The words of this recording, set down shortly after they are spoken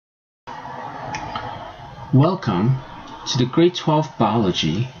Welcome to the Grade 12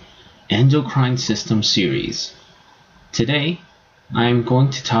 Biology Endocrine System series. Today, I'm going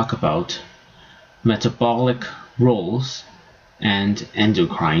to talk about metabolic roles and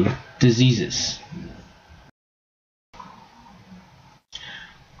endocrine diseases.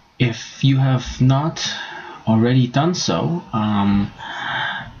 If you have not already done so,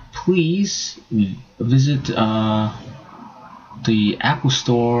 please visit the Apple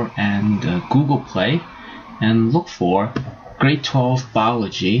Store and Google Play and look for Grade 12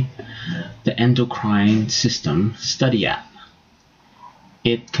 Biology, the Endocrine System Study App.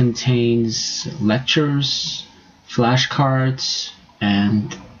 It contains lectures, flashcards,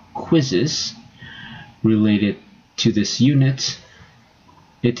 and quizzes related to this unit.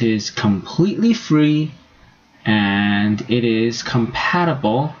 It is completely free and it is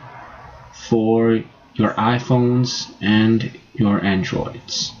compatible for your iPhones and your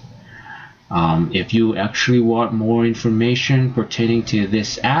Androids. If you actually want more information pertaining to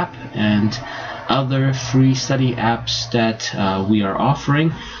this app and other free study apps that we are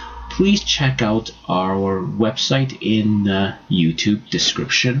offering, please check out our website in the YouTube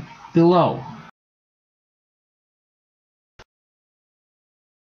description below.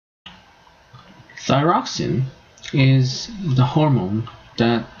 Thyroxine is the hormone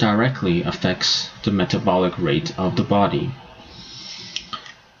that directly affects the metabolic rate of the body.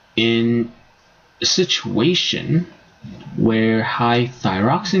 In a situation where high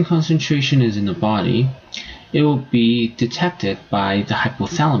thyroxine concentration is in the body, it will be detected by the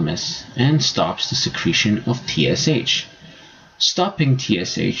hypothalamus and stops the secretion of TSH. Stopping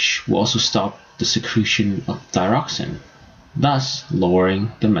TSH will also stop the secretion of thyroxine, thus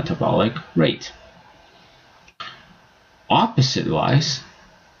lowering the metabolic rate. Opposite-wise,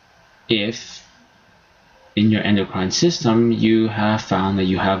 if in your endocrine system you have found that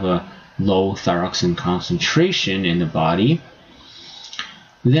you have a low thyroxine concentration in the body,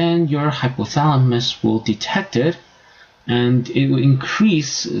 then your hypothalamus will detect it and it will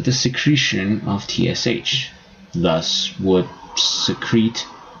increase the secretion of TSH, thus would secrete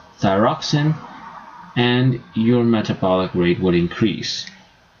thyroxine and your metabolic rate would increase.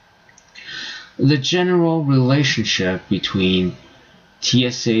 The general relationship between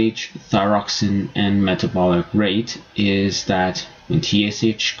TSH, thyroxine, and metabolic rate is that when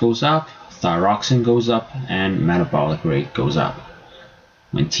TSH goes up, thyroxine goes up, and metabolic rate goes up.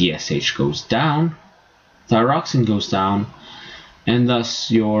 When TSH goes down, thyroxine goes down, and thus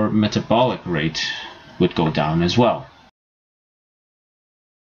your metabolic rate would go down as well.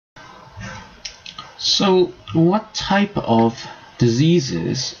 So, what type of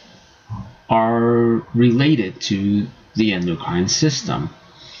diseases are related to the endocrine system?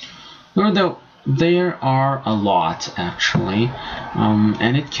 Although there are a lot actually,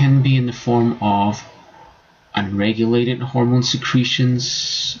 and it can be in the form of unregulated hormone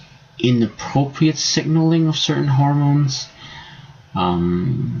secretions, inappropriate signaling of certain hormones,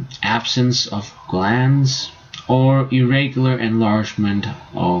 absence of glands, or irregular enlargement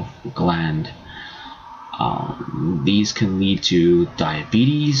of gland. These can lead to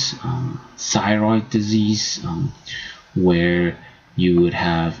diabetes, thyroid disease, where you would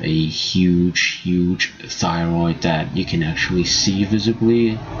have a huge thyroid that you can actually see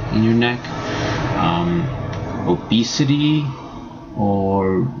visibly in your neck, obesity,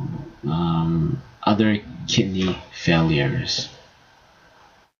 or other kidney failures.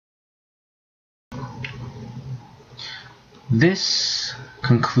 This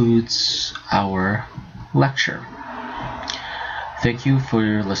concludes our lecture. Thank you for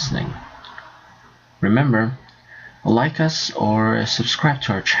your listening. Remember, like us or subscribe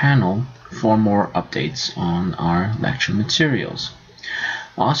to our channel for more updates on our lecture materials.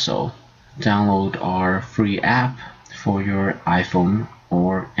 Also, download our free app for your iPhone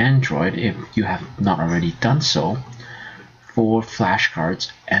or Android if you have not already done so, for flashcards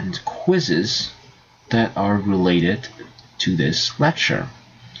and quizzes that are related to this lecture.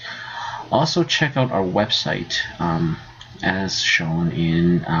 Also check out our website as shown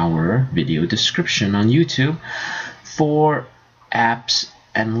in our video description on YouTube for apps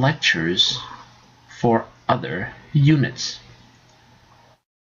and lectures for other units.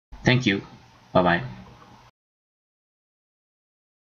 Thank you. Bye-bye.